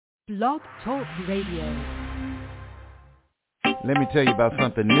Blog Talk Radio. Let me tell you about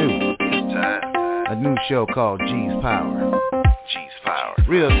something new. It's time. A new show called G's Power. G's Power.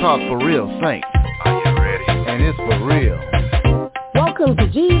 Real talk for real saints. Are you ready? And it's for real. Welcome to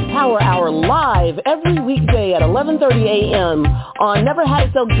G's Power Hour live every weekday at 11:30 a.m. on Never Had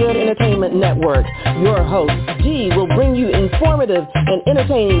It So Good Entertainment Network. Your host, G, will bring you informative and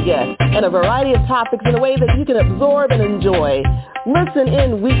entertaining guests and a variety of topics in a way that you can absorb and enjoy. Listen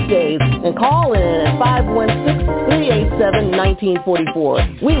in weekdays and call in at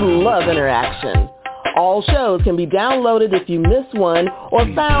 516-387-1944. We love interaction. All shows can be downloaded if you miss one or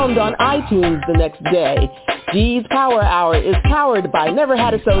found on iTunes the next day. G's Power Hour is powered by Never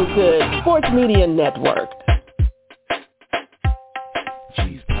Had It So Good Sports Media Network.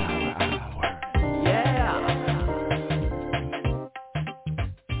 G's Power Hour. Yeah.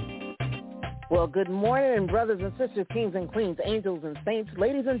 Well, good morning, brothers and sisters, kings and queens, angels and saints.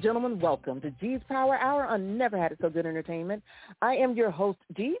 Ladies and gentlemen, welcome to G's Power Hour on Never Had It So Good Entertainment. I am your host,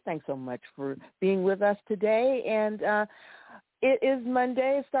 G. Thanks so much for being with us today. And it is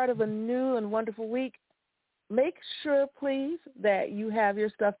Monday, start of a new and wonderful week. Make sure, please, that you have your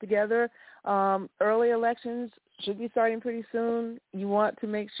stuff together. Early elections should be starting pretty soon. You want to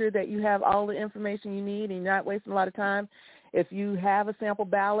make sure that you have all the information you need and you're not wasting a lot of time. If you have a sample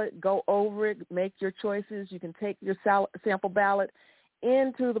ballot, go over it, make your choices. You can take your sample ballot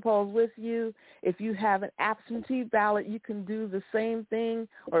into the polls with you. If you have an absentee ballot, you can do the same thing,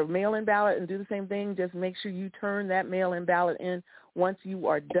 or mail-in ballot and do the same thing. Just make sure you turn that mail-in ballot in once you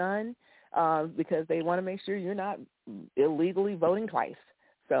are done. Because they want to make sure you're not illegally voting twice.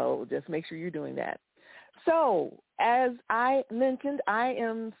 So just make sure you're doing that. So as I mentioned, I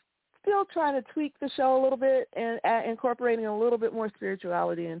am still trying to tweak the show a little bit and incorporating a little bit more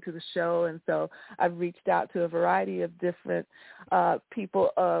spirituality into the show. And so I've reached out to a variety of different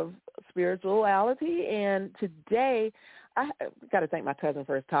people of spirituality. And today I got to thank my cousin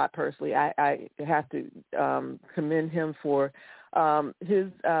first, Todd Persley. I have to commend him for his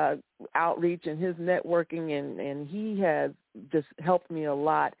outreach and his networking, and he has just helped me a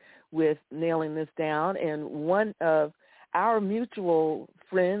lot with nailing this down. And one of our mutual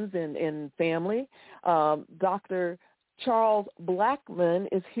friends and family, Dr. Charles Blackman,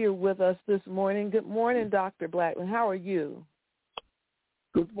 is here with us this morning. Good morning, Dr. Blackman. How are you?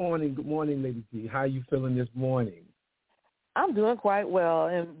 Good morning, Lady G. How are you feeling this morning? I'm doing quite well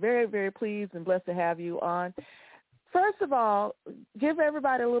and very, very pleased and blessed to have you on. First of all, give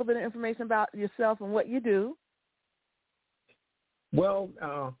everybody a little bit of information about yourself and what you do. Well,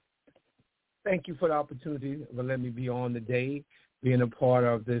 thank you for the opportunity for letting me be on today, being a part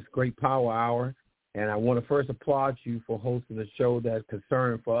of this great power hour. And I want to first applaud you for hosting a show that's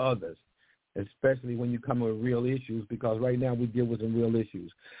concerned for others, especially when you come with real issues, because right now we deal with some real issues.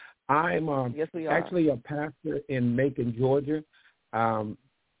 I'm yes, we are. Actually a pastor in Macon, Georgia.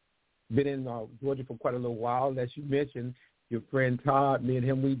 Been in Georgia for quite a little while. As you mentioned, your friend Todd, me and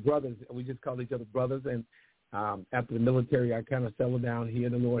him, we brothers. We just call each other brothers. And after the military, I kind of settled down here.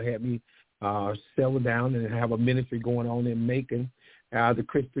 The Lord had me settle down and have a ministry going on in Macon, the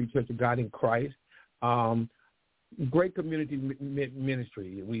Christian Church of God in Christ. Great community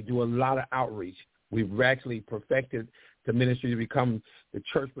ministry. We do a lot of outreach. We've actually perfected the ministry to become the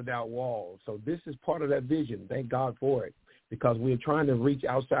church without walls. So this is part of that vision. Thank God for it, because we're trying to reach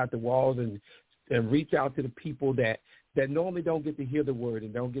outside the walls and reach out to the people that normally don't get to hear the word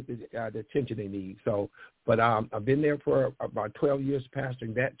and don't get the attention they need. So, but I've been there for about 12 years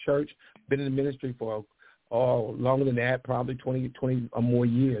pastoring that church, been in the ministry for longer than that, probably 20 or more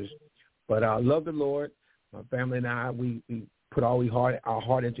years. But I love the Lord. My family and I, we put our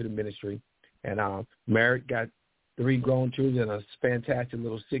heart into the ministry. And married, got 3 grown children and a fantastic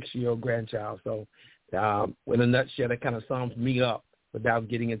little 6-year-old grandchild. So in a nutshell, that kind of sums me up without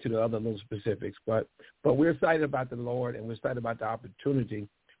getting into the other little specifics. But we're excited about the Lord, and we're excited about the opportunity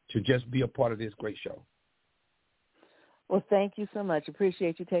to just be a part of this great show. Well, thank you so much.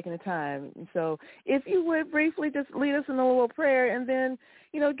 Appreciate you taking the time. So if you would briefly just lead us in a little prayer and then,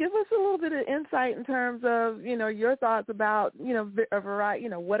 give us a little bit of insight in terms of, your thoughts about, a variety,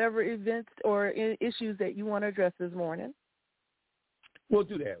 whatever events or issues that you want to address this morning. We'll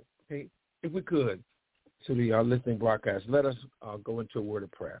do that. Okay? If we could, to the listening broadcast, let us go into a word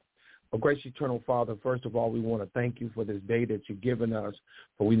of prayer. Oh, gracious eternal Father, first of all, we want to thank you for this day that you've given us.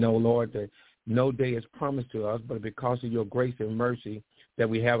 For we know, Lord, that no day is promised to us, but because of your grace and mercy that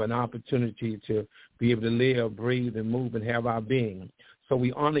we have an opportunity to be able to live, breathe, and move and have our being. So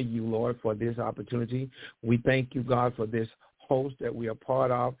we honor you, Lord, for this opportunity. We thank you, God, for this host that we are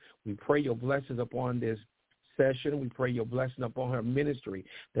part of. We pray your blessings upon this session. We pray your blessing upon her ministry,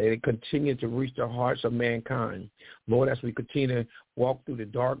 that it continue to reach the hearts of mankind. Lord, as we continue to walk through the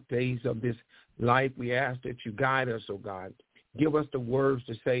dark days of this life, we ask that you guide us, oh God. Give us the words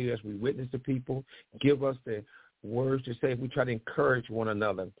to say as we witness to people. Give us the words to say as we try to encourage one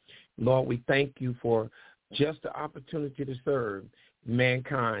another. Lord, we thank you for just the opportunity to serve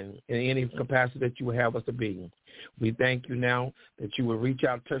mankind in any capacity that you would have us to be. We thank you now that you will reach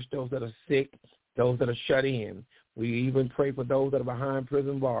out, touch those that are sick, those that are shut in. We even pray for those that are behind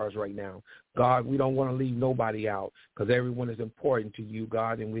prison bars right now. God, we don't want to leave nobody out because everyone is important to you,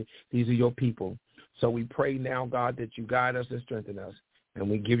 God, and these are your people. So we pray now, God, that you guide us and strengthen us, and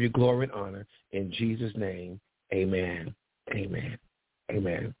we give you glory and honor. In Jesus' name, amen, amen,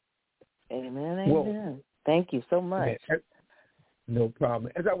 amen. Amen, amen. Well, thank you so much. No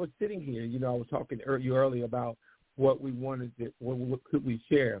problem. As I was sitting here, I was talking earlier about what we wanted to, what could we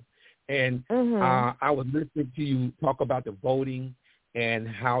share. And I was listening to you talk about the voting and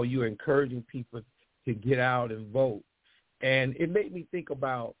how you're encouraging people to get out and vote. And it made me think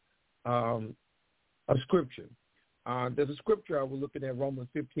about a scripture. There's a scripture I was looking at, Romans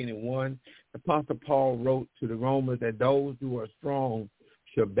 15:1. Apostle Paul wrote to the Romans that those who are strong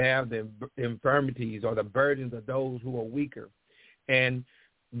shall bear the infirmities or the burdens of those who are weaker. And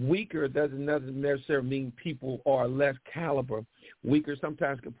weaker doesn't necessarily mean people are less caliber. Weaker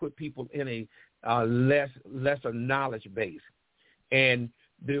sometimes can put people in a lesser knowledge base. And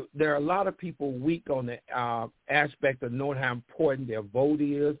there are a lot of people weak on the aspect of knowing how important their vote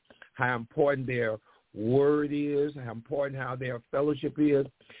is, how important their word is, how important how their fellowship is.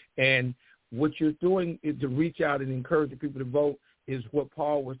 And what you're doing is to reach out and encourage the people to vote is what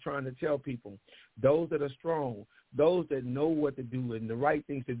Paul was trying to tell people. Those that are strong, those that know what to do and the right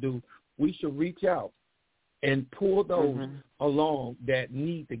things to do, we should reach out and pull those along that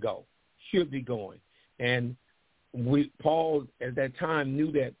need to go, should be going. And Paul at that time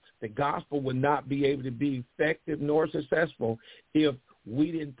knew that the gospel would not be able to be effective nor successful if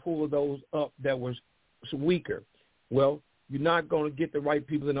we didn't pull those up that was weaker. Well, you're not going to get the right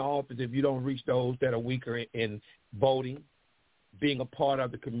people in the office if you don't reach those that are weaker in voting, being a part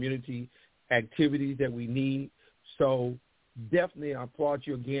of the community activities that we need. So definitely I applaud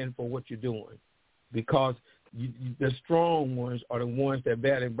you again for what you're doing, because the strong ones are the ones that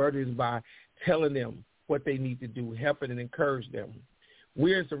bear their burdens by telling them what they need to do, helping and encourage them.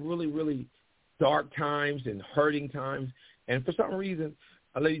 We're in some really, really dark times and hurting times. And for some reason,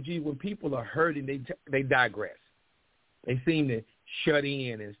 Lady G, when people are hurting, they digress. They seem to shut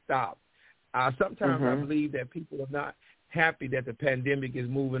in and stop. Sometimes I believe that people are not happy that the pandemic is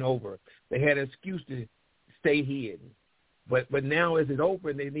moving over. They had an excuse to stay hidden. But now as it's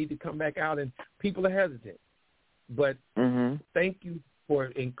open, they need to come back out, and people are hesitant. But thank you for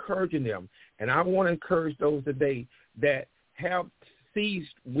encouraging them. And I want to encourage those today that have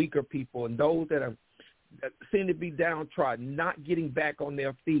seized weaker people and those that seem to be downtrodden, not getting back on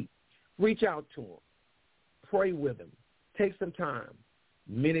their feet. Reach out to them. Pray with them. Take some time.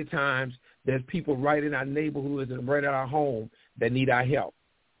 Many times there's people right in our neighborhoods and right at our home that need our help.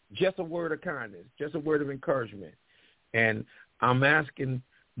 Just a word of kindness, just a word of encouragement. And I'm asking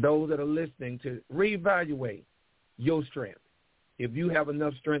those that are listening to reevaluate your strength. If you have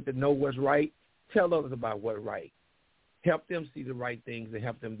enough strength to know what's right, tell others about what's right. Help them see the right things and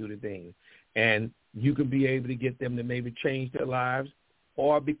help them do the things. And you can be able to get them to maybe change their lives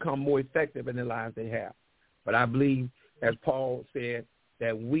or become more effective in the lives they have. But I believe, as Paul said,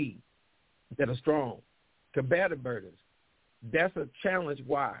 that we that are strong can bear the burdens. That's a challenge.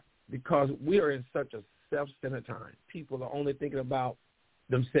 Why? Because we are in such a self-centered time. People are only thinking about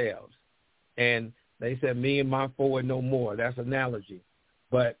themselves. And they said, me and my four and no more. That's an analogy.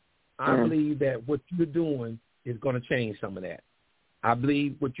 But I believe that what you're doing is going to change some of that. I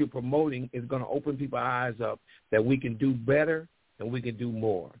believe what you're promoting is going to open people's eyes up that we can do better and we can do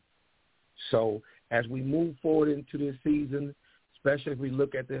more. So as we move forward into this season, especially if we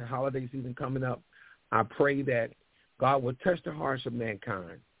look at the holiday season coming up, I pray that God will touch the hearts of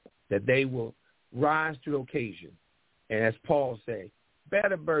mankind, that they will rise to the occasion. And as Paul said, bear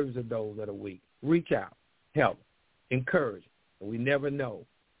the burdens of those that are weak. Reach out, help, encourage. And we never know.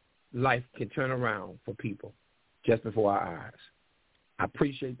 Life can turn around for people just before our eyes. I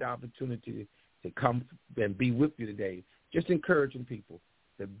appreciate the opportunity to come and be with you today, just encouraging people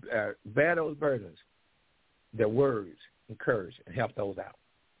to bear those burdens, their words, encourage, and help those out.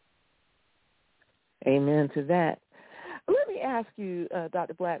 Amen to that. Let me ask you,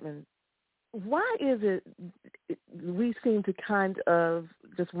 Dr. Blackman, why is it we seem to kind of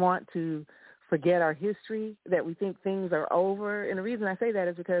just want to forget our history, that we think things are over? And the reason I say that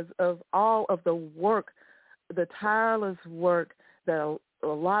is because of all of the work the tireless work that a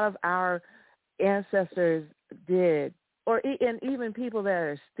lot of our ancestors did, and even people that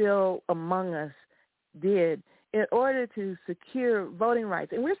are still among us did, in order to secure voting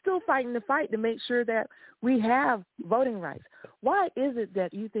rights. And we're still fighting the fight to make sure that we have voting rights. Why is it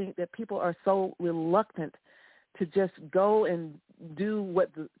that you think that people are so reluctant to just go and do what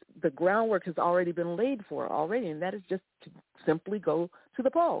the groundwork has already been laid for already, and that is just to simply go to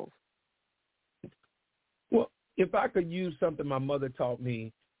the polls? Well, if I could use something my mother taught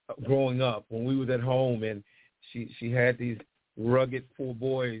me growing up when we was at home, and she had these rugged 4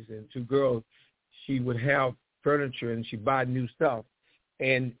 boys and 2 girls, she would have furniture and she'd buy new stuff,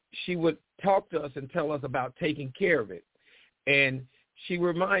 and she would talk to us and tell us about taking care of it. And she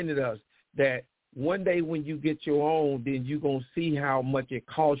reminded us that one day when you get your own, then you're going to see how much it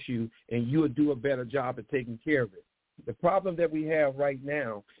costs you, and you'll do a better job of taking care of it. The problem that we have right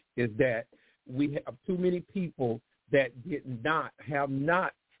now is that we have too many people that have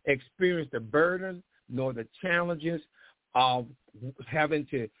not experienced the burden nor the challenges of having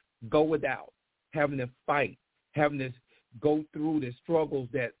to go without, having to fight, having to go through the struggles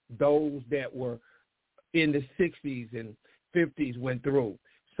that those that were in the 60s and 50s went through.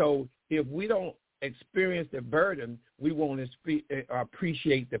 So if we don't experience the burden, we won't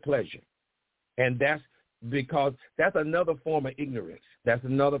appreciate the pleasure. And that's because that's another form of ignorance. That's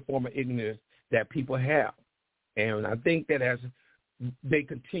another form of ignorance that people have. And I think that as they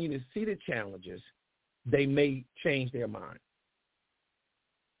continue to see the challenges, they may change their mind.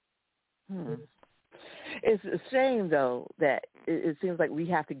 It's a shame, though, that it seems like we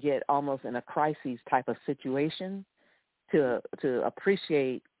have to get almost in a crisis type of situation to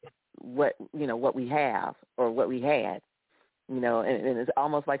appreciate what we have or what we had, and it's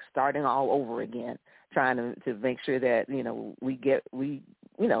almost like starting all over again, trying to make sure that we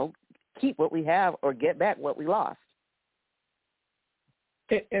keep what we have or get back what we lost.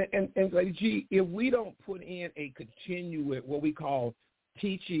 And like, gee, if we don't put in a continuous, what we call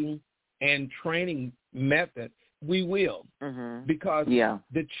teaching and training method, we will. Mm-hmm. Because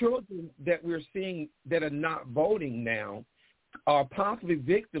the children that we're seeing that are not voting now are possibly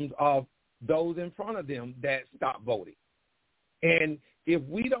victims of those in front of them that stopped voting. And if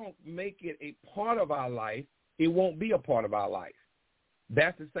we don't make it a part of our life, it won't be a part of our life.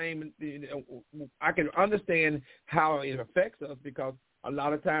 That's the same. I can understand how it affects us because a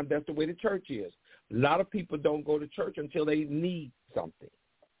lot of times that's the way the church is. A lot of people don't go to church until they need something,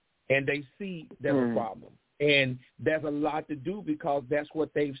 and they see there's a problem. And there's a lot to do because that's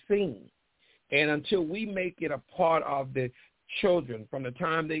what they've seen. And until we make it a part of the children from the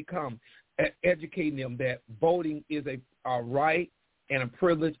time they come, educating them that voting is a right and a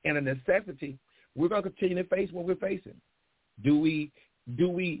privilege and a necessity, we're going to continue to face what we're facing. Do we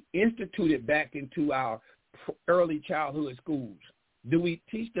institute it back into our early childhood schools? Do we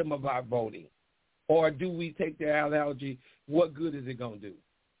teach them about voting? Or do we take their analogy, what good is it going to do?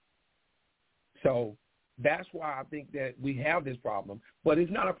 So that's why I think that we have this problem, but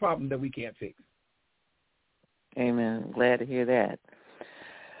it's not a problem that we can't fix. Amen. Glad to hear that.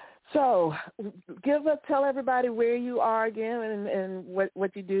 So tell everybody where you are again and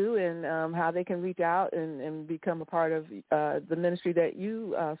what you do and how they can reach out and become a part of the ministry that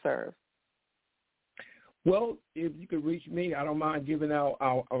you serve. Well, if you could reach me, I don't mind giving out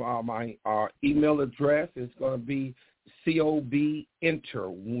our email address. It's going to be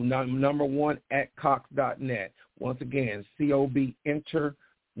cobenter1@cox.net. Once again,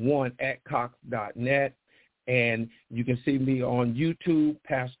 cobenter1@cox.net. And you can see me on YouTube,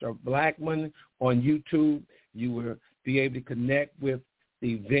 Pastor Blackman on YouTube. You will be able to connect with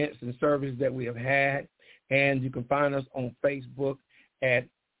the events and services that we have had. And you can find us on Facebook at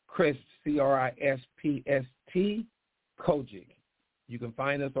Chris, CRISPST, Kojic. You can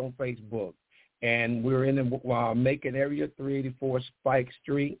find us on Facebook. And we're in the Macon area, 384 Spike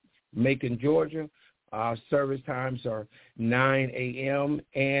Street, Macon, Georgia. Our service times are 9 a.m.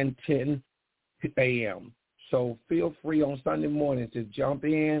 and 10 a.m. So feel free on Sunday morning to jump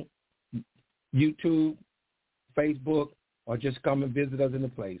in, YouTube, Facebook, or just come and visit us in the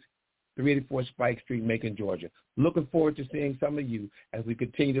place, 384 Spike Street, Macon, Georgia. Looking forward to seeing some of you as we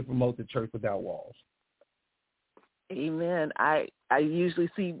continue to promote the Church Without Walls. Amen. I usually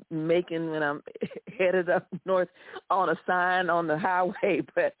see Macon when I'm headed up north on a sign on the highway,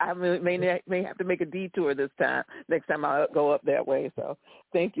 but I may have to make a detour this time, next time I go up that way. So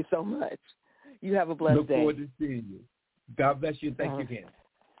thank you so much. You have a blessed day. Look forward to seeing you. God bless you. Thank you again.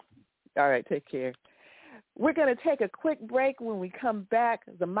 All right. Take care. We're going to take a quick break. When we come back,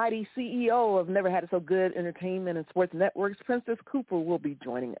 the mighty CEO of Never Had It So Good Entertainment and Sports Networks, Princess Cooper, will be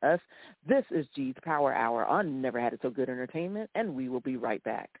joining us. This is G's Power Hour on Never Had It So Good Entertainment, and we will be right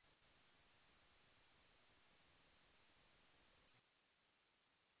back.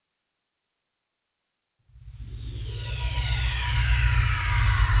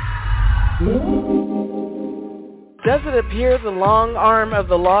 Does it appear the long arm of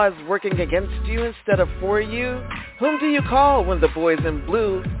the law is working against you instead of for you? Whom do you call when the boys in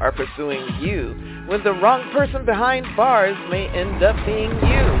blue are pursuing you? When the wrong person behind bars may end up being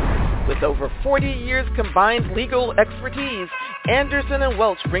you? With over 40 years combined legal expertise, Anderson and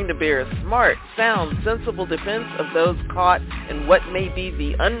Welch bring to bear a smart, sound, sensible defense of those caught in what may be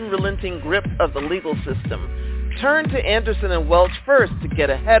the unrelenting grip of the legal system. Turn to Anderson and Welch first to get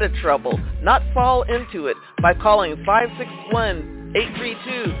ahead of trouble, not fall into it, by calling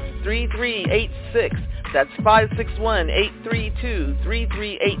 561-832-3386. That's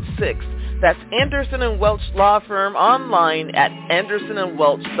 561-832-3386. That's Anderson and Welch Law Firm, online at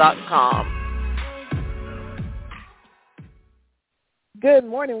andersonandwelch.com. Good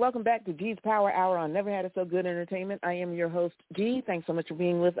morning. Welcome back to G's Power Hour on Never Had It So Good Entertainment. I am your host, G. Thanks so much for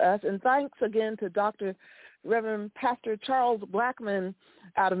being with us. And thanks again to Dr. Reverend Pastor Charles Blackman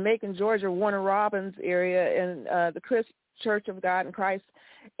out of Macon, Georgia, Warner Robins area, and the Christ Church of God in Christ.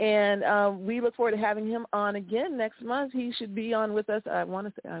 And we look forward to having him on again next month. He should be on with us. I want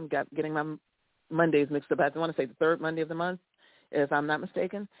to say, I'm getting my Mondays mixed up. I want to say the third Monday of the month, if I'm not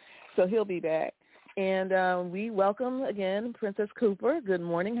mistaken. So he'll be back. And we welcome again Princess Cooper. Good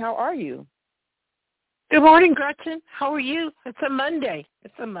morning. How are you? Good morning, Gretchen. How are you? It's a Monday.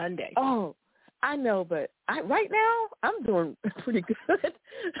 Oh, I know, but right now I'm doing pretty good.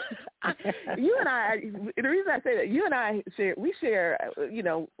 You and I, the reason I say that, you and I share, you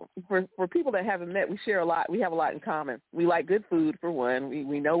know, for people that haven't met, we share a lot. We have a lot in common. We like good food, for one.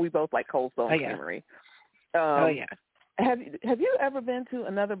 We know we both like Cold Stone Creamery. Have you ever been to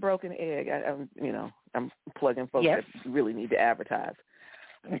Another Broken Egg? I'm plugging folks that really need to advertise.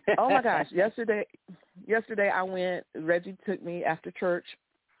 Oh my gosh! Yesterday I went. Reggie took me after church.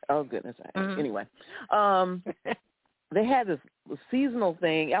 Oh goodness! Anyway, they had this seasonal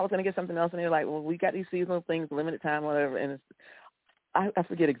thing. I was going to get something else, and they were like, "Well, we got these seasonal things, limited time, whatever." And I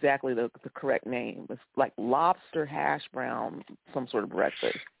forget exactly the correct name. It's like lobster hash brown, some sort of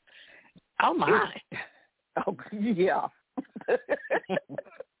breakfast. Oh my! Oh yeah.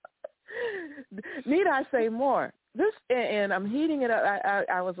 Need I say more? This, and I'm heating it up.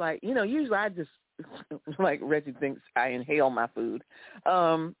 I was like, usually I just, like Reggie thinks I inhale my food.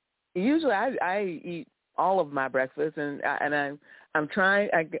 Usually I eat all of my breakfast, and I'm trying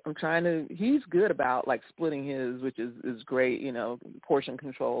to. He's good about like splitting his, which is great. Portion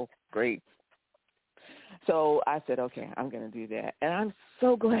control, great. So I said, okay, I'm going to do that, and I'm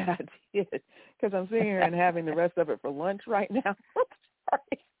so glad I did, because I'm sitting here and having the rest of it for lunch right now.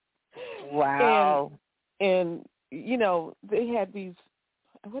 Sorry. Wow. And they had these,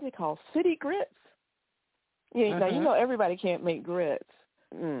 what do they call, city grits? Yeah, now everybody can't make grits.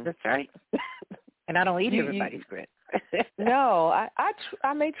 That's right. And I don't eat everybody's grits. No,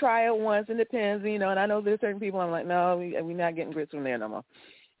 I may try it once. It depends, and I know there's certain people I'm like, no, we're not getting grits from there no more.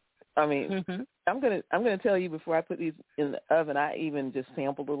 I mean, I'm gonna tell you, before I put these in the oven, I even just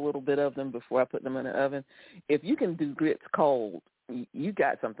sampled a little bit of them before I put them in the oven. If you can do grits cold, you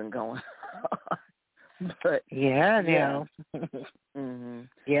got something going on. But yeah. Yeah.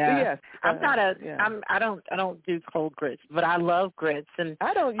 Yes, I'm not I don't do cold grits, but I love grits, and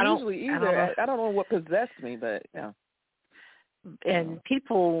I don't usually either. I don't know what possessed me, but yeah. And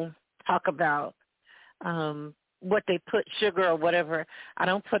people talk about what they put, sugar or whatever. I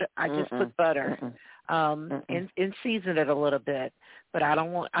don't put it. I just put butter, and season it a little bit. But I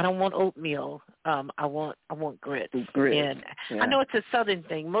don't want oatmeal. I want grits. And I know it's a Southern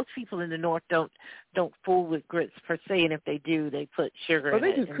thing. Most people in the North don't fool with grits per se, and if they do, they put sugar in it.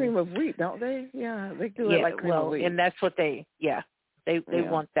 Well, they do cream of wheat, don't they? Yeah, they do it like cream of wheat. And that's what they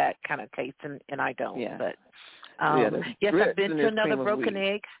want that kind of taste, and I don't. Yeah. But yes, I've been to Another Broken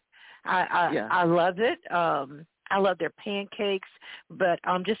Egg. I love it. I love their pancakes, but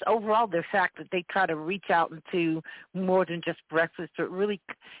just overall their fact that they try to reach out into more than just breakfast, but really,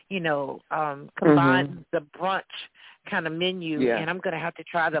 combine the brunch kind of menu. Yeah. And I'm going to have to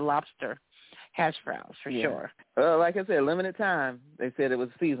try the lobster hash browns for sure. Well, like I said, limited time. They said it was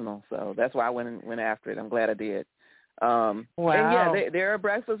seasonal, so that's why I went after it. I'm glad I did. Wow. And yeah, they're a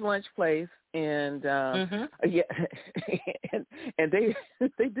breakfast lunch place, and and they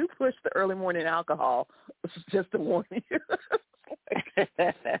do push the early morning alcohol, just to warn you.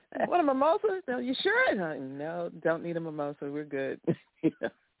 Want a mimosa? No, you sure? No, don't need a mimosa. We're good.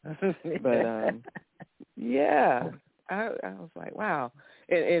 But yeah, I was like, wow.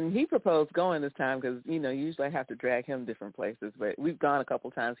 And he proposed going this time because, usually I have to drag him different places. But we've gone a couple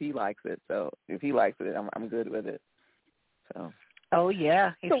times. He likes it. So if he likes it, I'm good with it. So. Oh,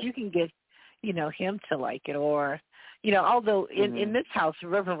 yeah. If you can get, him to like it or, although in this house,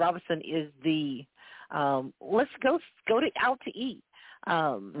 Reverend Robinson is the, let's go out to eat.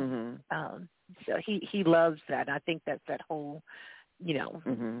 So he loves that. I think that's that whole,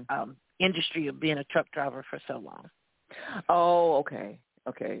 industry of being a truck driver for so long. Oh, okay.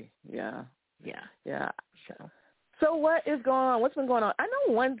 Yeah. So what is going on? What's been going on? I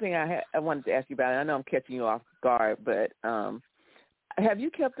know one thing I wanted to ask you about. I know I'm catching you off guard, but have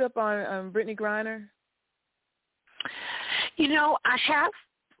you kept up on Brittany Griner? I have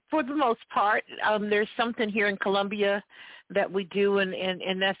for the most part. There's something here in Columbia that we do,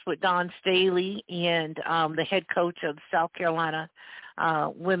 and that's with Dawn Staley and the head coach of South Carolina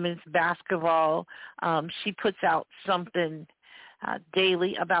women's basketball. She puts out something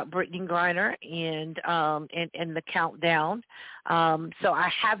daily about Brittany Griner and the countdown. So I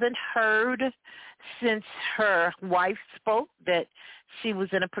haven't heard since her wife spoke that she was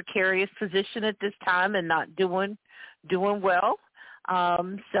in a precarious position at this time and not doing well.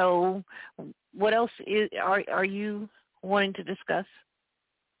 So what else are you wanting to discuss?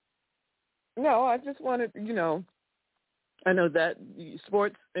 No, I just wanted, I know that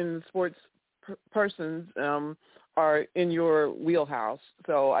sports and sports persons are in your wheelhouse.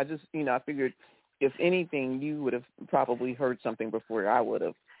 So I just, I figured if anything, you would have probably heard something before I would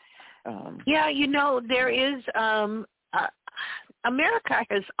have. Yeah, there is America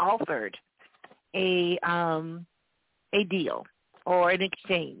has offered a deal or an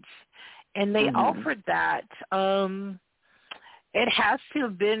exchange, and they offered that. It has to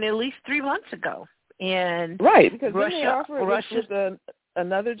have been at least 3 months ago, and right because Russia they offered with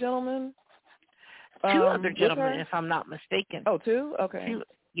another gentleman, two other gentlemen, if I'm not mistaken. Oh, two? Okay. Two,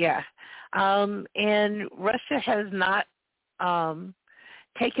 yeah, and Russia has not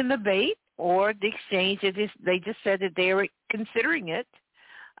taken the bait or the exchange. They just said that they were considering it,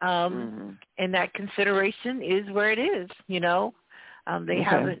 and that consideration is where it is. They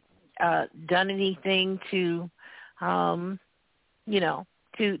haven't done anything to,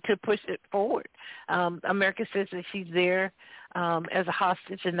 to push it forward. America says that she's there as a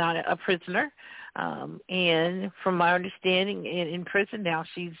hostage and not a prisoner. And from my understanding, in prison now,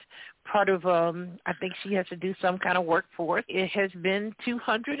 she's part of, I think she has to do some kind of work for it. It has been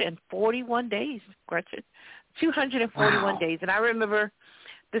 241 days, Gretchen, 241 days. And I remember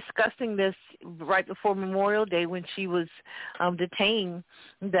discussing this right before Memorial Day when she was detained,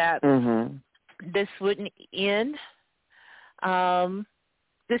 that this wouldn't end.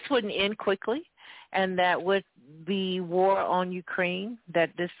 This wouldn't end quickly, and that with the war on Ukraine, that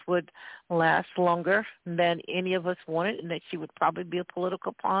this would last longer than any of us wanted, and that she would probably be a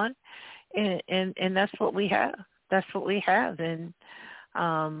political pawn, and that's what we have. That's what we have, and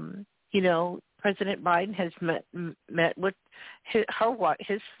President Biden has met with her wife,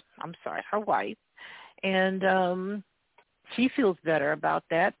 and she feels better about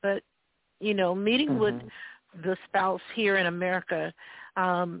that. But meeting with the spouse here in America,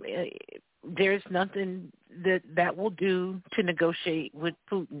 there's nothing that will do to negotiate with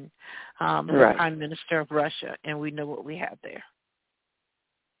Putin, the Prime Minister of Russia, and we know what we have there.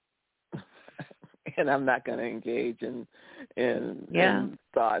 And I'm not going to engage in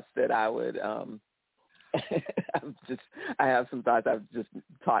thoughts that I would. I have some thoughts I've just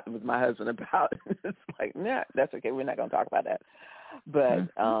talked with my husband about. It's like, nah, that's okay. We're not going to talk about that. But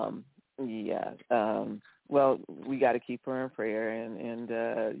well, we got to keep her in prayer, and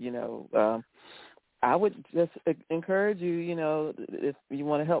I would just encourage you, if you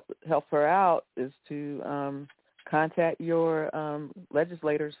want to help her out, is to contact your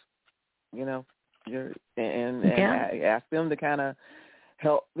legislators, and ask them to kind of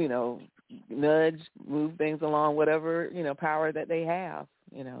help, nudge, move things along, whatever, power that they have,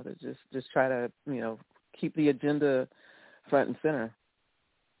 to just try to, keep the agenda front and center,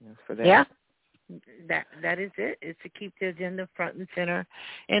 for that. Yeah. That is it, is to keep the agenda front and center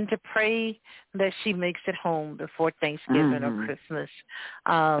and to pray that she makes it home before Thanksgiving or Christmas,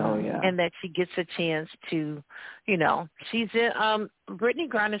 and that she gets a chance to, she's in, Brittany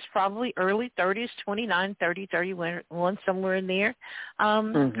Griner is probably early 30s, 29, 30, 31, somewhere in there,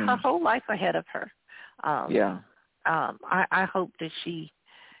 her whole life ahead of her. I hope that she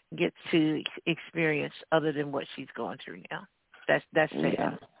gets to experience other than what she's going through now. That's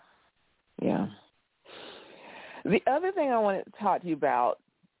sad. Yeah. The other thing I wanted to talk to you about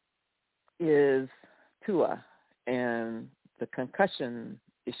is Tua and the concussion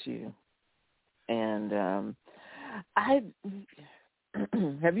issue. And have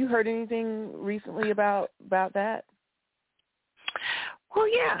you heard anything recently about that? Well,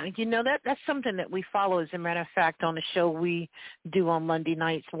 yeah, that's something that we follow. As a matter of fact, on the show we do on Monday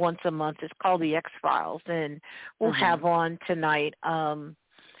nights once a month. It's called the X-Files, and we'll have on tonight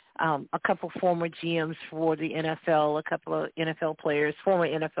a couple former GMs for the NFL, a couple of NFL players, former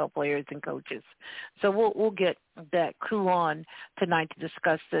NFL players and coaches. So we'll get that crew on tonight to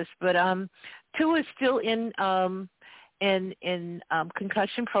discuss this. But Tua is still in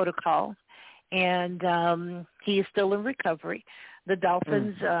concussion protocol, and he is still in recovery. The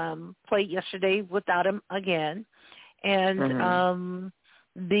Dolphins played yesterday without him again, and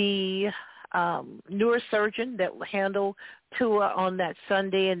the neurosurgeon that will handle Tua on that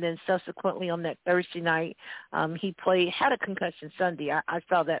Sunday and then subsequently on that Thursday night, he had a concussion Sunday. I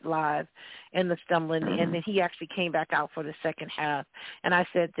saw that live in the stumbling, and then he actually came back out for the second half. And I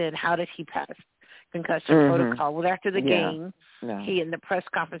said, then how did he pass concussion protocol? Well, after the game, he in the press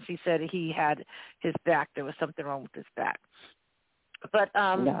conference, he said he had his back. There was something wrong with his back. But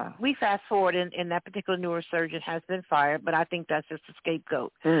we fast forward, and that particular neurosurgeon has been fired, but I think that's just a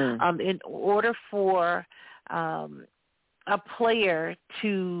scapegoat. In order for a player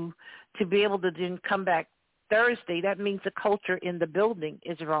to be able to then come back Thursday, that means the culture in the building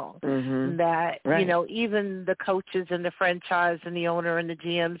is wrong. That, even the coaches and the franchise and the owner and the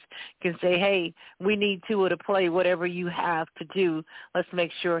GMs can say, hey, we need Tua to play whatever you have to do. Let's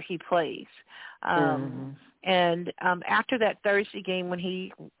make sure he plays. And after that Thursday game, when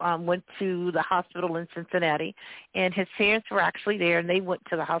he went to the hospital in Cincinnati, and his parents were actually there, and they went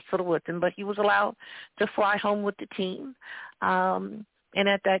to the hospital with him, but he was allowed to fly home with the team. And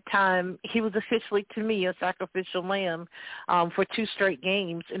at that time, he was officially, to me, a sacrificial lamb for 2 straight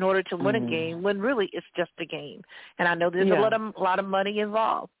games in order to win a game, when really it's just a game. And I know there's a lot of money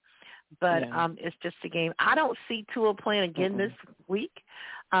involved, but it's just a game. I don't see Tua playing again this week.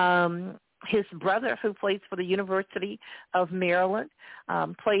 His brother, who plays for the University of Maryland,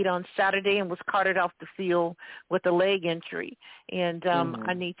 played on Saturday and was carted off the field with a leg injury. And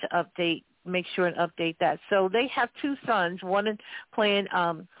I need to make sure and update that. So they have 2 sons, one playing,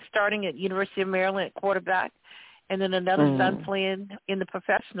 starting at University of Maryland at quarterback, and then another son playing in the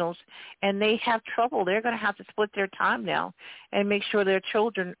professionals. And they have trouble. They're going to have to split their time now and make sure their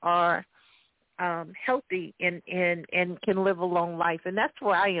children are healthy and can live a long life. And that's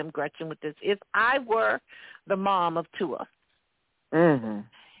where I am, Gretchen, with this. If I were the mom of Tua,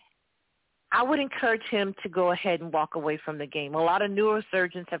 I would encourage him to go ahead and walk away from the game. A lot of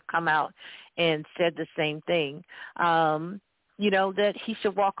neurosurgeons have come out and said the same thing, that he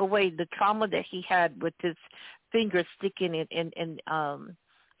should walk away. The trauma that he had with his finger sticking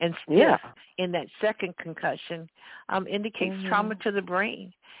and stiff in that second concussion indicates trauma to the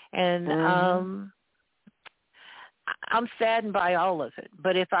brain. And I'm saddened by all of it.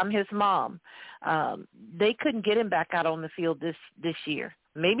 But if I'm his mom, they couldn't get him back out on the field this year.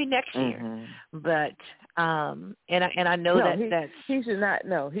 Maybe next year. But and I know he should not.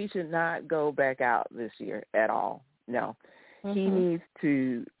 No, he should not go back out this year at all. No, he needs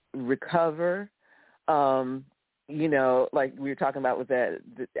to recover. Like we were talking about with that,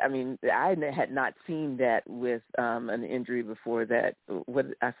 I had not seen that with an injury before that.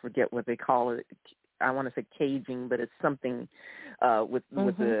 I forget what they call it. I want to say caging, but it's something with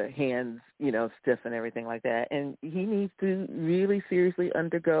the hands, stiff and everything like that. And he needs to really seriously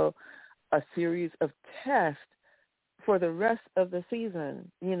undergo a series of tests for the rest of the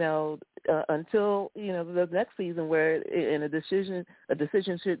season, until, the next season where a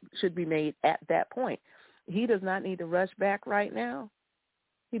decision should be made at that point. He does not need to rush back right now.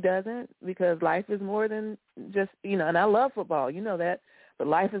 He doesn't, because life is more than just, and I love football, that, but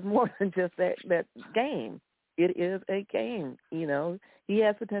life is more than just that game. It is a game, He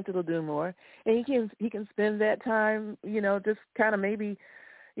has potential to do more, and he can spend that time, just kind of maybe,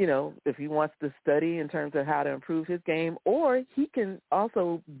 if he wants to study in terms of how to improve his game, or he can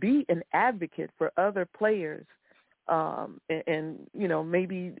also be an advocate for other players. And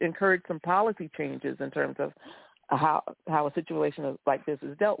maybe encourage some policy changes in terms of how a situation like this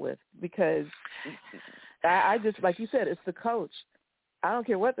is dealt with. Because I just, like you said, it's the coach. I don't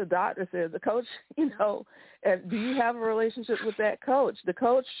care what the doctor says. The coach, and do you have a relationship with that coach? The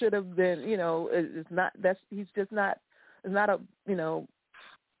coach should have been, it's not a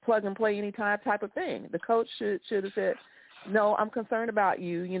plug and play any type of thing. The coach should have said, no, I'm concerned about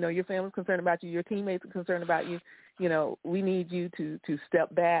you. Your family's concerned about you. Your teammates are concerned about you. We need you to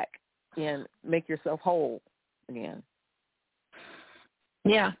step back and make yourself whole. again.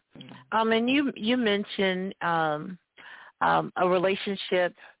 Yeah. And you mentioned a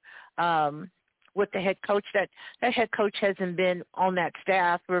relationship with the head coach. That head coach hasn't been on that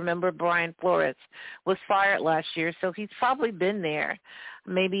staff. Remember, Brian Flores was fired last year, so he's probably been there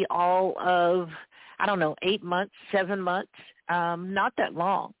maybe all of, 8 months, 7 months, not that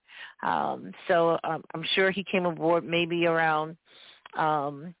long. So I'm sure he came aboard maybe around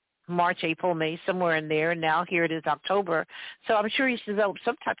March, April, May, somewhere in there. Now here it is October. So I'm sure he's developed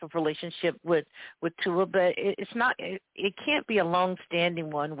some type of relationship with Tua, but it's not. It can't be a long-standing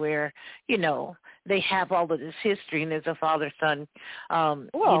one where they have all of this history and there's a father-son. Let's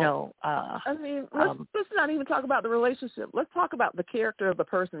not even talk about the relationship. Let's talk about the character of the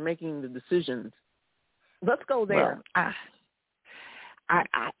person making the decisions. Let's go there. Well,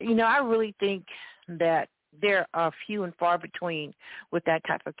 I really think that there are few and far between with that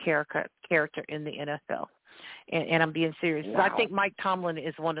type of character in the NFL. And I'm being serious. Wow. I think Mike Tomlin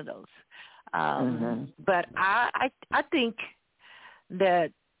is one of those. But I think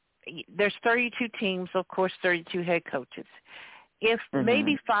that there's 32 teams, of course, 32 head coaches. If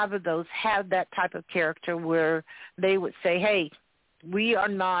maybe 5 of those have that type of character where they would say, hey, we are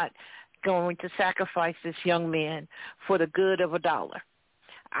not going to sacrifice this young man for the good of $1.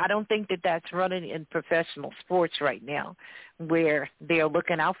 I don't think that that's running in professional sports right now where they are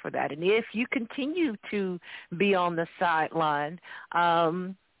looking out for that. And if you continue to be on the sideline,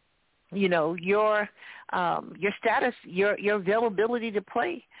 your status, your availability to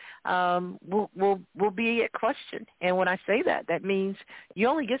play will be at question. And when I say that, that means you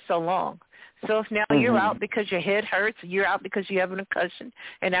only get so long. So if now you're out because your head hurts, you're out because you have a concussion,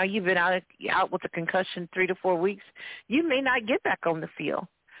 and now you've been out with a concussion 3 to 4 weeks, you may not get back on the field.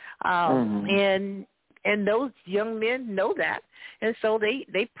 And those young men know that, and so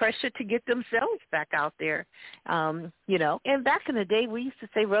they pressure to get themselves back out there, And back in the day, we used to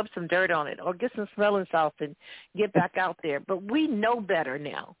say rub some dirt on it or get some smelling salts and get back out there. But we know better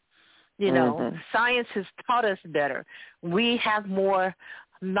now. Science has taught us better. We have more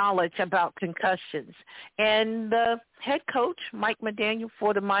knowledge about concussions. And the head coach, Mike McDaniel,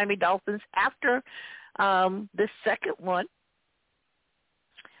 for the Miami Dolphins, after the second one,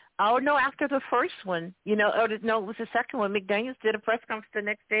 after the first one, it was the second one. McDaniels did a press conference the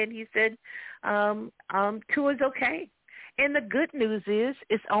next day, and he said, Tua's okay. And the good news is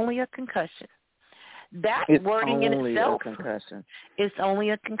it's only a concussion. That wording in itself is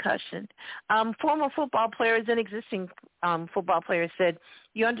only a concussion. Former football players and existing football players said,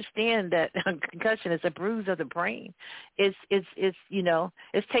 you understand that concussion is a bruise of the brain. It's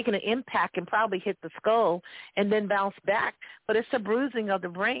taken an impact and probably hit the skull and then bounce back, but it's a bruising of the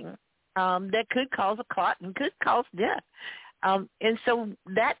brain that could cause a clot and could cause death. And so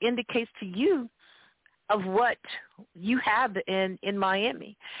that indicates to you of what you have in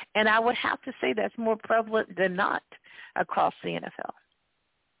Miami. And I would have to say that's more prevalent than not across the NFL.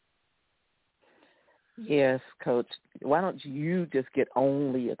 Yes, Coach. Why don't you just get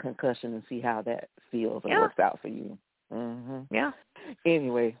only a concussion and see how that feels and works out for you? Yeah.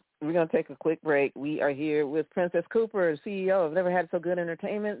 Anyway, we're going to take a quick break. We are here with Princess Cooper, CEO of Never Had It So Good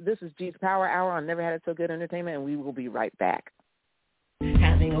Entertainment. This is G's Power Hour on Never Had It So Good Entertainment, and we will be right back.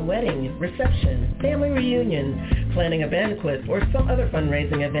 Having a wedding, reception, family reunion, planning a banquet, or some other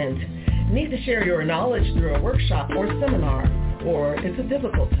fundraising event. Need to share your knowledge through a workshop or seminar, or it's a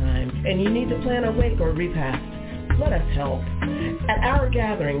difficult time and you need to plan a wake or repast. Let us help. At our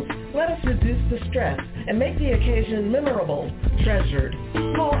gatherings, let us reduce the stress and make the occasion memorable, treasured.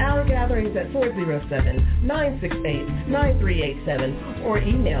 Call our gatherings at 407-968-9387 or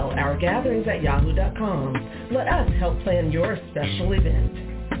email ourgatherings@yahoo.com. Let us help plan your special event.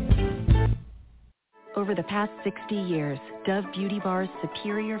 Over the past 60 years, Dove Beauty Bar's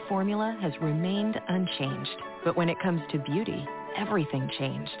superior formula has remained unchanged. But when it comes to beauty, everything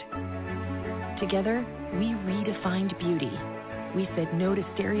changed. Together, we redefined beauty. We said no to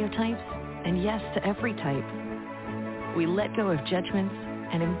stereotypes and yes to every type. We let go of judgments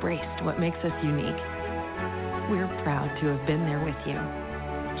and embraced what makes us unique. We're proud to have been there with you,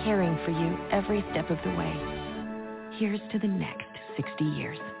 caring for you every step of the way. Here's to the next 60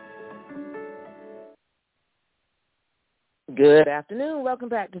 years. Good afternoon. Welcome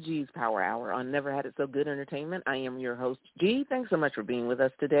back to G's Power Hour on Never Had It So Good Entertainment. I am your host, G. Thanks so much for being with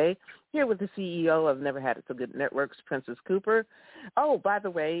us today. Here with the CEO of Never Had It So Good Networks, Princess Cooper. Oh, by the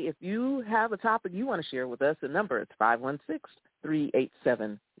way, if you have a topic you want to share with us, the number is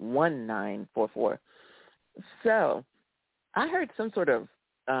 516-387-1944. So I heard some sort of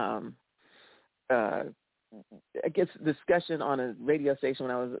I guess, discussion on a radio station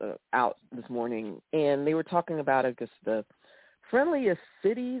when I was out this morning, and they were talking about, I guess, the friendliest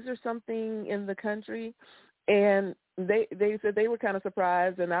cities or something in the country, and they said they were kind of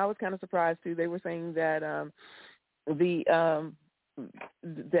surprised, and I was kind of surprised too. They were saying that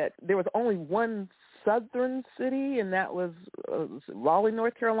that there was only one southern city, and that was Raleigh,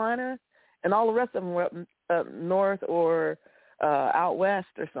 North Carolina, and all the rest of them were up north or out west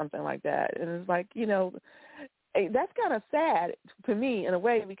or something like that. And it's like, you know, that's kind of sad to me in a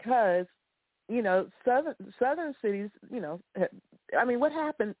way, because, you know, southern cities, you know, I mean, what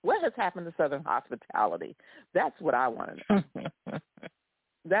has happened to Southern hospitality? That's what I want to know.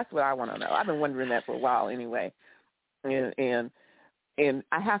 That's what I want to know. I've been wondering that for a while anyway. And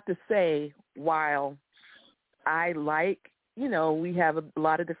I have to say, while I like, you know, we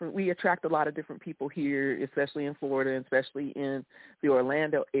attract a lot of different people here, especially in Florida, and especially in the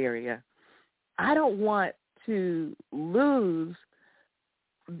Orlando area, I don't want to lose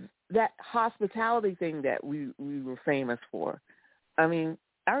that hospitality thing that we were famous for. I mean,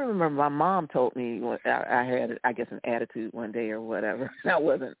 I remember my mom told me I had, I guess, an attitude one day or whatever. I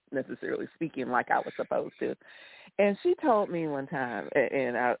wasn't necessarily speaking like I was supposed to. And she told me one time,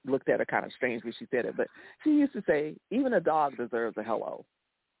 and I looked at her kind of strange when she said it, but she used to say, even a dog deserves a hello.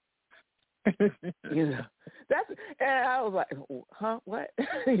 You know, and I was like, huh, what?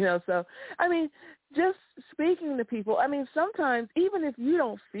 You know, so, I mean, just speaking to people, I mean, sometimes even if you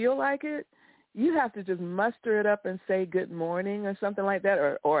don't feel like it, you have to just muster it up and say good morning or something like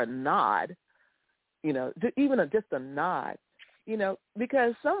that, or a nod, you know, even just a nod, you know,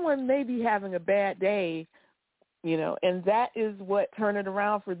 because someone may be having a bad day, you know, and that is what turn it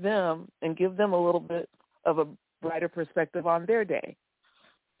around for them and give them a little bit of a brighter perspective on their day,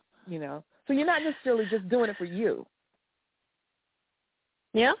 you know. So you're not necessarily just doing it for you.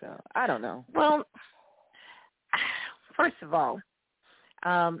 Yeah. So, I don't know. Well, first of all,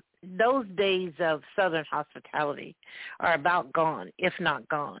 those days of Southern hospitality are about gone, if not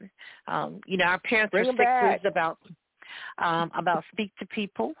gone. You know, our parents were sticklers about speak to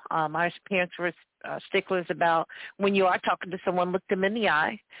people. Our parents were sticklers about when you are talking to someone, look them in the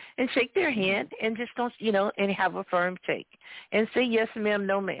eye and shake their hand, and just don't, you know, and have a firm shake and say yes, ma'am,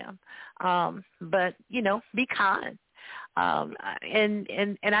 no, ma'am. But, you know, be kind. And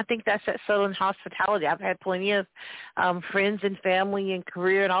I think that's that Southern hospitality. I've had plenty of friends and family and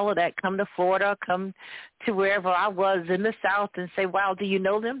career and all of that come to Florida, come to wherever I was in the South and say, wow, do you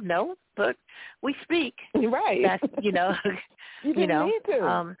know them? No, but we speak. Right. That's, you know, you need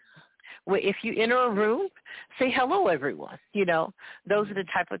to. If you enter a room, say hello, everyone. You know, those are the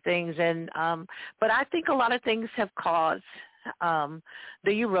type of things. And but I think a lot of things have caused the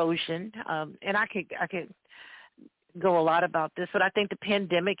erosion. And I could go a lot about this, but I think the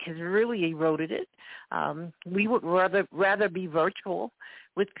pandemic has really eroded it. We would rather be virtual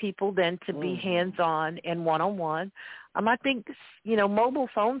with people than to be hands-on and one-on-one. I think, you know, mobile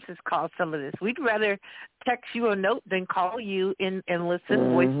phones has caused some of this. We'd rather text you a note than call you and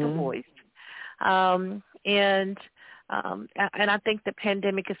listen voice to voice. And I think the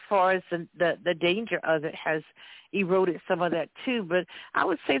pandemic, as far as the danger of it, has eroded some of that too. But I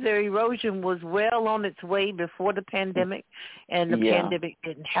would say the erosion was well on its way before the pandemic, and the pandemic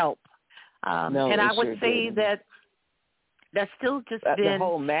didn't help. No, and I would sure say didn't. that's still just been the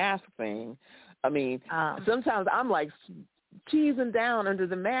whole mask thing. I mean, sometimes I'm like cheesing down under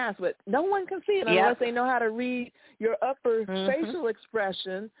the mask, but no one can see it unless they know how to read your upper facial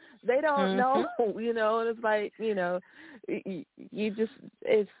expression. They don't know, you know, and it's like, you know,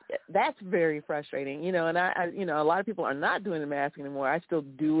 that's very frustrating, you know, and I you know, a lot of people are not doing the mask anymore. I still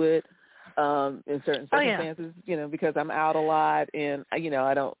do it in certain circumstances, you know, because I'm out a lot, and, you know,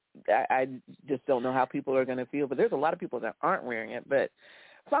 I just don't know how people are going to feel, but there's a lot of people that aren't wearing it. But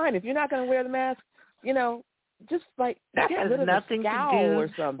fine, if you're not going to wear the mask, you know, just like that has nothing to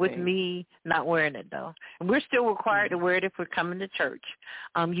do with me me not wearing it, though. And we're still required to wear it if we're coming to church.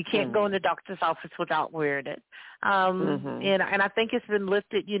 You can't go in the doctor's office without wearing it. And I think it's been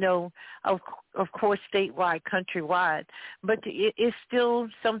lifted, you know, of course, statewide, countrywide. But it's still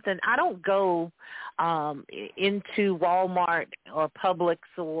something. I don't go into Walmart or Publix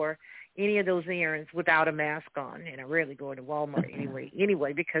or any of those errands without a mask on, and I rarely go into Walmart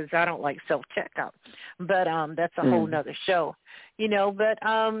anyway, because I don't like self-checkout. But that's a whole nother show, you know. But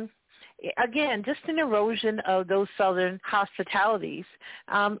again, just an erosion of those Southern hospitalities.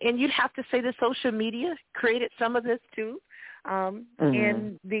 And you'd have to say the social media created some of this too.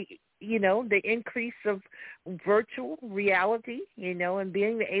 And the increase of virtual reality, you know, and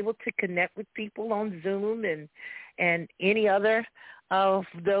being able to connect with people on Zoom and any other of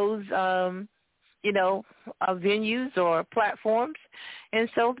those venues or platforms, and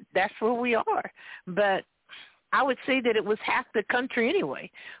so that's where we are. But I would say that it was half the country anyway,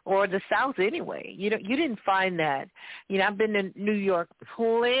 or the South anyway. You didn't find that. I've been to New York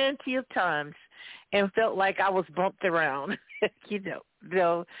plenty of times and felt like I was bumped around. There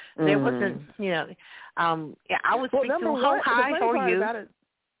wasn't. I would speak to how high are you.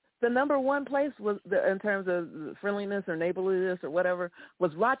 The number one place was in terms of friendliness or neighborliness or whatever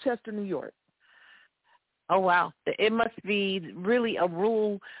was Rochester, New York. Oh, wow. It must be really a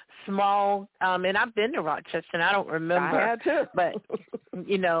rural, small, and I've been to Rochester, and I don't remember. I had to. But,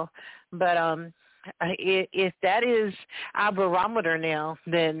 if that is our barometer now,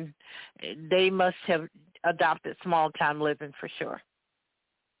 then they must have adopted small-time living for sure.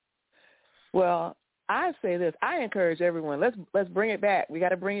 Well, I say this. I encourage everyone. Let's bring it back. We got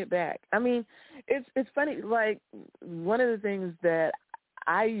to bring it back. I mean, it's funny. Like, one of the things that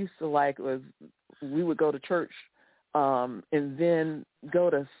I used to like was we would go to church and then go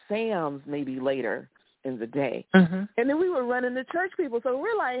to Sam's maybe later in the day. Mm-hmm. And then we would run into church people. So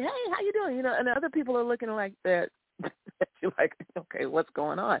we're like, hey, how you doing? And other people are looking like that. You're like, okay, what's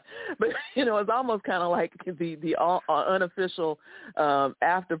going on? But, it's almost kind of like the unofficial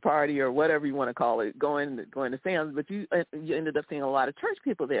after party or whatever you want to call it, going to Sam's. But you ended up seeing a lot of church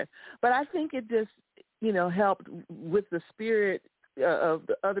people there. But I think it just, helped with the spirit of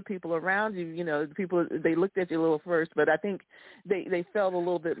the other people around you. The people, they looked at you a little first, but I think they felt a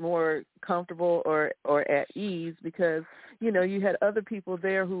little bit more comfortable or at ease because, you had other people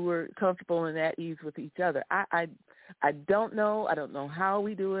there who were comfortable and at ease with each other. I don't know. I don't know how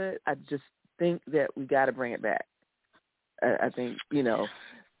we do it. I just think that we got to bring it back. I think,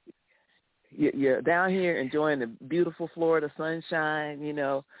 you're down here enjoying the beautiful Florida sunshine,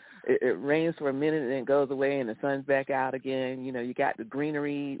 It rains for a minute and then goes away and the sun's back out again. You got the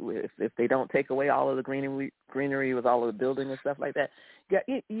greenery. If they don't take away all of the greenery with all of the building and stuff like that,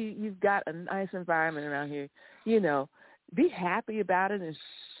 you've got a nice environment around here. Be happy about it and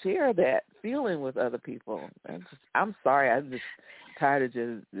share that feeling with other people. I'm sorry, I'm just tired of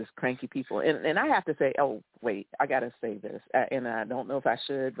just cranky people. And I have to say, oh wait, I got to say this, and I don't know if I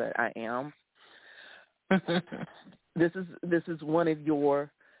should, but I am. This is one of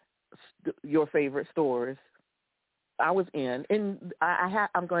your favorite stores I was in, and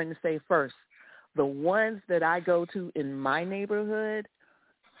I'm going to say first, the ones that I go to in my neighborhood,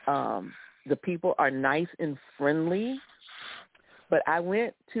 the people are nice and friendly. But I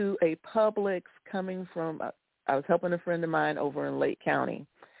went to a Publix coming from, I was helping a friend of mine over in Lake County,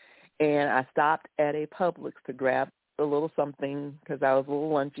 and I stopped at a Publix to grab a little something because I was a little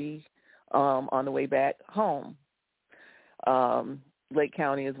lunchy on the way back home. Lake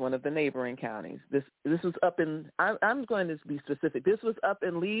County is one of the neighboring counties. This was up in, I'm going to be specific, this was up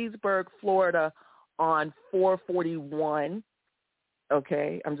in Leesburg, Florida on 441.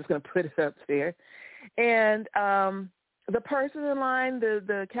 Okay, I'm just going to put it up there. And the person in line,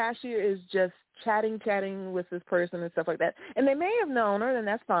 the cashier is just chatting with this person and stuff like that. And they may have known her, and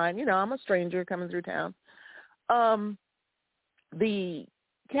that's fine. I'm a stranger coming through town. The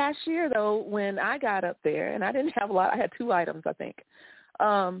cashier, though, when I got up there, and I didn't have a lot, I had 2 items, I think,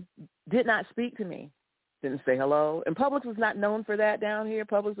 did not speak to me, didn't say hello. And Publix was not known for that down here.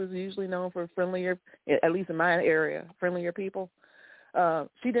 Publix is usually known for friendlier, at least in my area, friendlier people.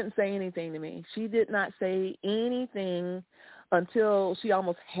 She didn't say anything to me. She did not say anything until she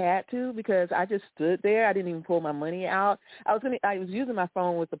almost had to, because I just stood there. I didn't even pull my money out. I was using my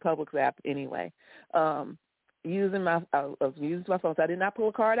phone with the Publix app anyway. I was using my phone, so I did not pull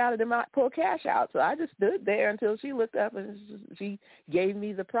a card out. I did not pull cash out. So I just stood there until she looked up and she gave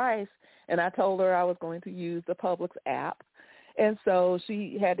me the price, and I told her I was going to use the Publix app. And so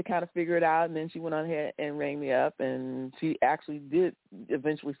she had to kind of figure it out, and then she went on ahead and rang me up, and she actually did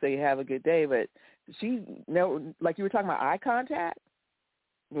eventually say, have a good day. But she never, like you were talking about eye contact,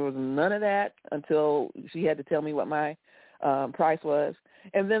 there was none of that until she had to tell me what my price was.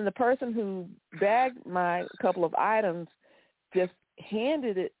 And then the person who bagged my couple of items just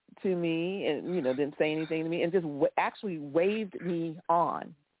handed it to me and, didn't say anything to me and just actually waved me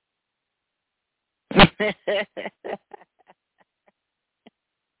on.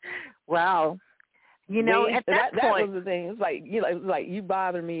 Wow. At that point, that was the thing. It's like, it was like you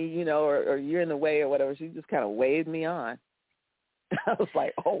bother me, or you're in the way or whatever. She just kind of waved me on. I was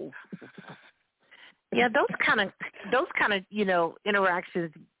like, oh. Yeah, those kind of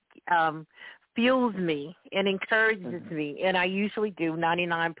interactions fuels me and encourages me, and I usually do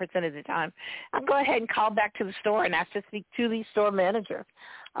 99% of the time. I'll go ahead and call back to the store and ask to speak to the store manager.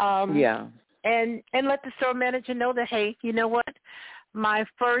 And let the store manager know that, hey, you know what? my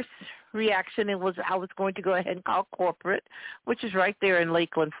first reaction was I was going to go ahead and call corporate, which is right there in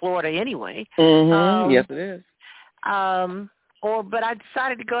Lakeland, Florida anyway. Yes, it is. But I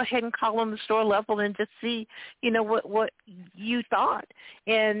decided to go ahead and call on the store level and just see, what you thought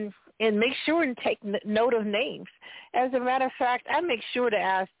and make sure and take note of names. As a matter of fact, I make sure to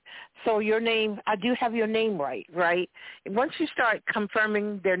ask, so your name, I do have your name right? Once you start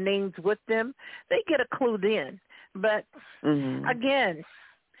confirming their names with them, they get a clue then. But again,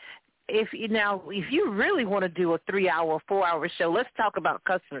 if you really want to do a 3-hour, 4-hour show, let's talk about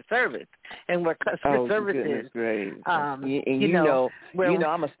customer service and where customer service is. Great. I'm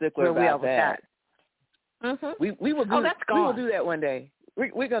a stickler about that. We will do. That's gone. We will do that one day.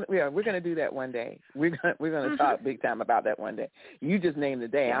 We're gonna do that one day. We're gonna talk big time about that one day. You just named the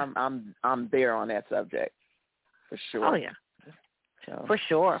day. Yeah. I'm there on that subject for sure. Oh yeah. So. For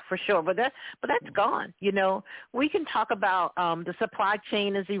sure. But that's gone. We can talk about the supply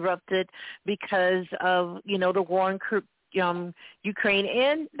chain has erupted because of the war in Ukraine,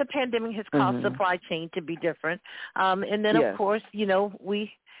 and the pandemic has caused supply chain to be different. And then of course,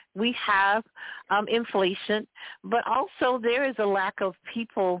 we have inflation, but also there is a lack of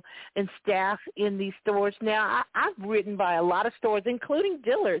people and staff in these stores. Now, I've ridden by a lot of stores, including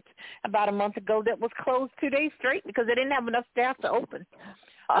Dillard's, about a month ago that was closed 2 days straight because they didn't have enough staff to open.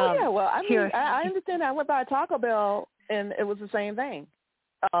 Well, I understand. I went by Taco Bell, and it was the same thing.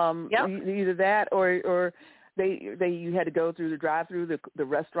 Either that or you had to go through the drive-through. The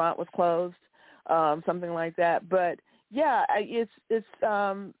restaurant was closed, something like that. But yeah, it's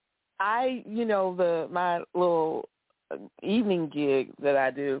my little evening gig that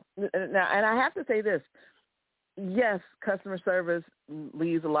I do now, and I have to say this: yes, customer service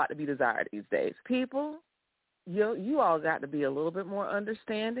leaves a lot to be desired these days. People, you all got to be a little bit more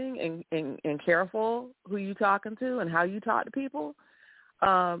understanding and careful who you talking to and how you talk to people,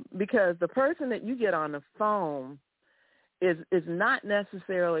 because the person that you get on the phone is not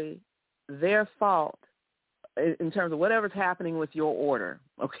necessarily their fault in terms of whatever's happening with your order,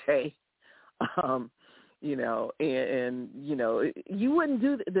 okay? You wouldn't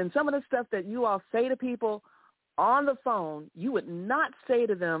do then some of the stuff that you all say to people on the phone, you would not say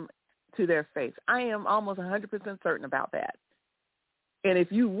to them to their face. I am almost 100% certain about that. And if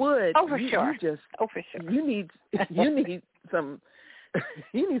you would, for sure. You need some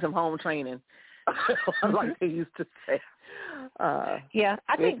home training, like they used to say. I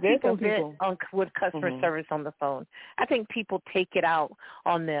think people get with customer service on the phone. I think people take it out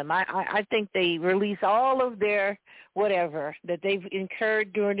on them. I think they release all of their whatever that they've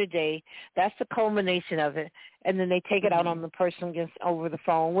incurred during the day. That's the culmination of it. And then they take it out on the person over the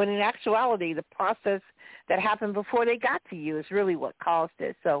phone, when in actuality the process that happened before they got to you is really what caused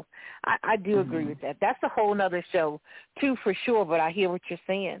it. So I do agree with that. That's a whole other show, too, for sure, but I hear what you're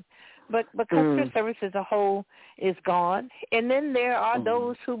saying. But customer service as a whole is gone. And then there are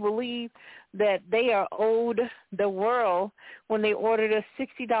those who believe that they are owed the world when they ordered a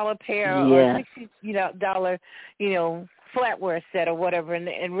 $60 pair or $60 flatware set or whatever,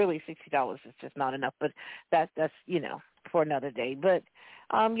 and really $60 is just not enough. But that's for another day. But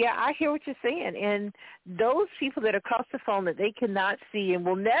I hear what you're saying. And those people that are across the phone that they cannot see and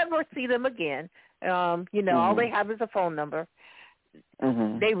will never see them again, all they have is a phone number.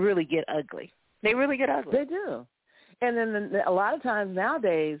 They really get ugly. They do. And then a lot of times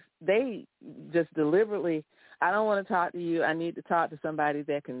nowadays, they just deliberately, I don't want to talk to you. I need to talk to somebody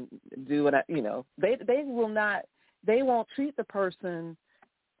that can do what they won't treat the person,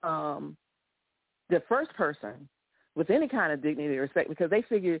 the first person, with any kind of dignity or respect, because they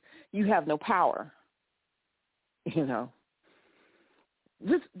figure you have no power.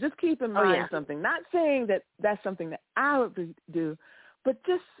 Just keep in mind something. Not saying that that's something that I would do, but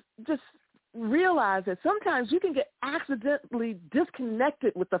just realize that sometimes you can get accidentally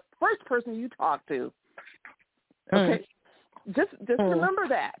disconnected with the first person you talk to. Okay, just remember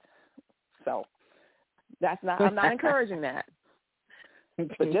that. So I'm not encouraging that,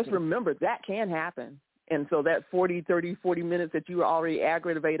 but just remember that can happen. And so that 40 minutes that you were already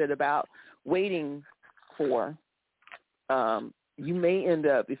aggravated about waiting for, you may end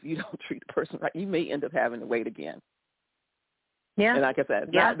up, if you don't treat the person right, you may end up having to wait again. Yeah. And like I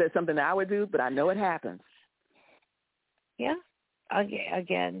said, not that's something that I would do, but I know it happens. Yeah.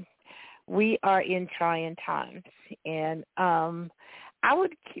 Again, we are in trying times. And I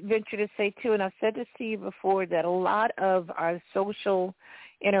would venture to say, too, and I've said this to you before, that a lot of our social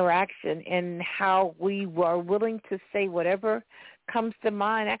interaction and how we were willing to say whatever comes to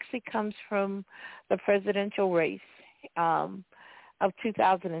mind actually comes from the presidential race of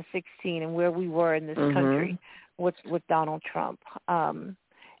 2016 and where we were in this country, with Donald Trump.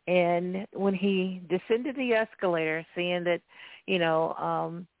 And when he descended the escalator, saying that,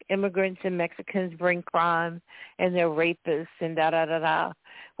 immigrants and Mexicans bring crime and they're rapists and da-da-da-da,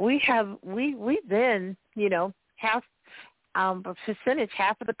 we then, half a percentage,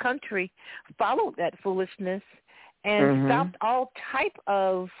 half of the country followed that foolishness and stopped all type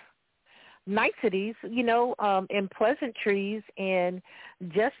of niceties, and pleasantries and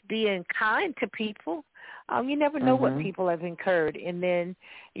just being kind to people. You never know what people have incurred. And then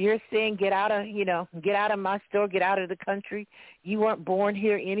you're saying, get out of my store, get out of the country. You weren't born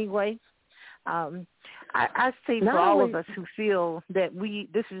here anyway. I say for all of us who feel that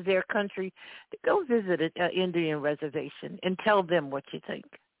this is their country, go visit an Indian reservation and tell them what you think.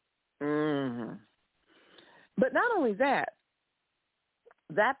 Mm-hmm. But not only that,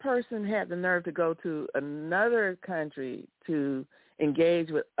 that person had the nerve to go to another country to engage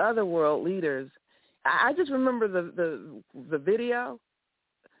with other world leaders. I just remember the video,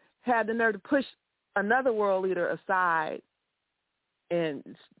 had the nerve to push another world leader aside and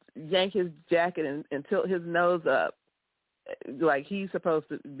yank his jacket and tilt his nose up like he's supposed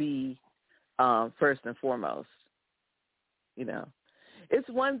to be first and foremost. It's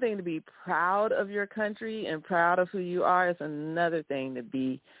one thing to be proud of your country and proud of who you are. It's another thing to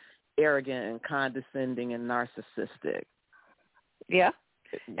be arrogant and condescending and narcissistic. Yeah,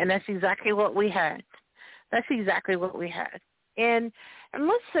 and that's exactly what we had. And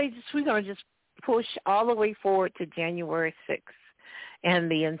let's say we're going to just push all the way forward to January 6th and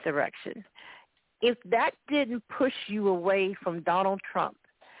the insurrection. If that didn't push you away from Donald Trump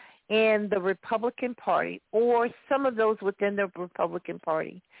and the Republican Party or some of those within the Republican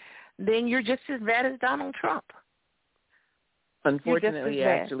Party, then you're just as bad as Donald Trump. Unfortunately, he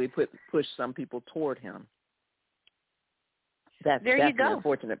actually pushed some people toward him. That's the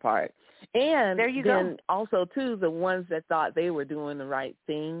unfortunate part. And then also, too, the ones that thought they were doing the right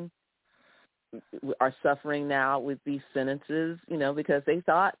thing are suffering now with these sentences, because they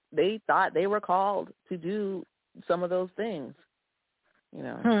thought they were called to do some of those things.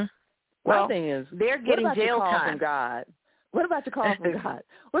 Well, my thing is, they're getting jail time from God. What about your call from God?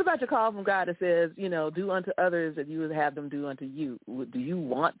 What about your call from God that says, do unto others as you would have them do unto you? Do you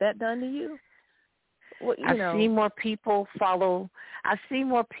want that done to you? Well, I've seen more people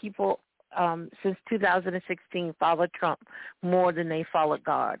since 2016 follow Trump more than they followed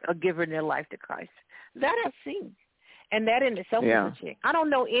God or given their life to Christ. That I've seen. And that in itself is a check. I don't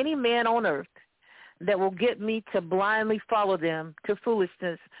know any man on earth that will get me to blindly follow them to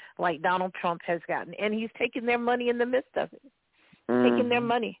foolishness like Donald Trump has gotten. And he's taking their money in the midst of it. Taking their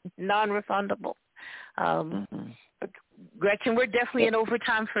money, non-refundable. Gretchen, we're definitely in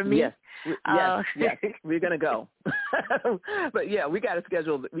overtime for me. Yes, we're gonna go. But yeah, we got to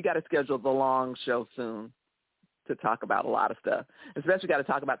schedule the long show soon to talk about a lot of stuff. Especially got to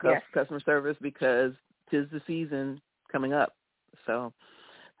talk about customer service because 'tis the season coming up. So,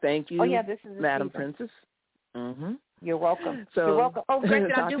 thank you, this is Madam season. Princess. Mm-hmm. You're welcome. You're welcome. Oh,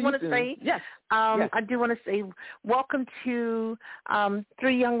 Gretchen, I do want to say, I do want to say, welcome to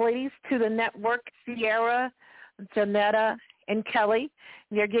 3 young ladies to the network, Sierra, Janetta, and Kelly.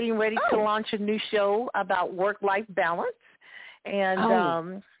 They're getting ready to launch a new show about work-life balance.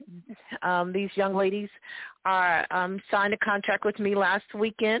 And these young ladies are signed a contract with me last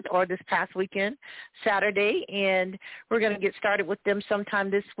weekend or this past weekend, Saturday, and we're going to get started with them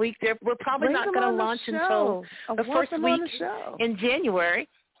sometime this week. We're probably not going to launch until the first week in January,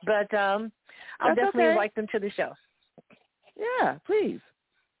 but I'll definitely invite them to the show. Yeah, please.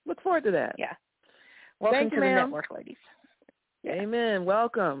 Look forward to that. Yeah. Welcome to the network, ladies. Yeah. Amen.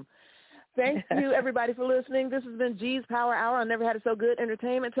 Welcome. Thank you, everybody, for listening. This has been G's Power Hour on Never Had It So Good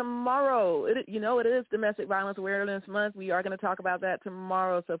Entertainment. Tomorrow, it is Domestic Violence Awareness Month. We are going to talk about that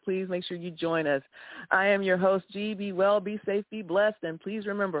tomorrow, so please make sure you join us. I am your host, G. Be well, be safe, be blessed, and please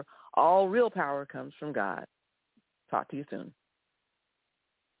remember, all real power comes from God. Talk to you soon.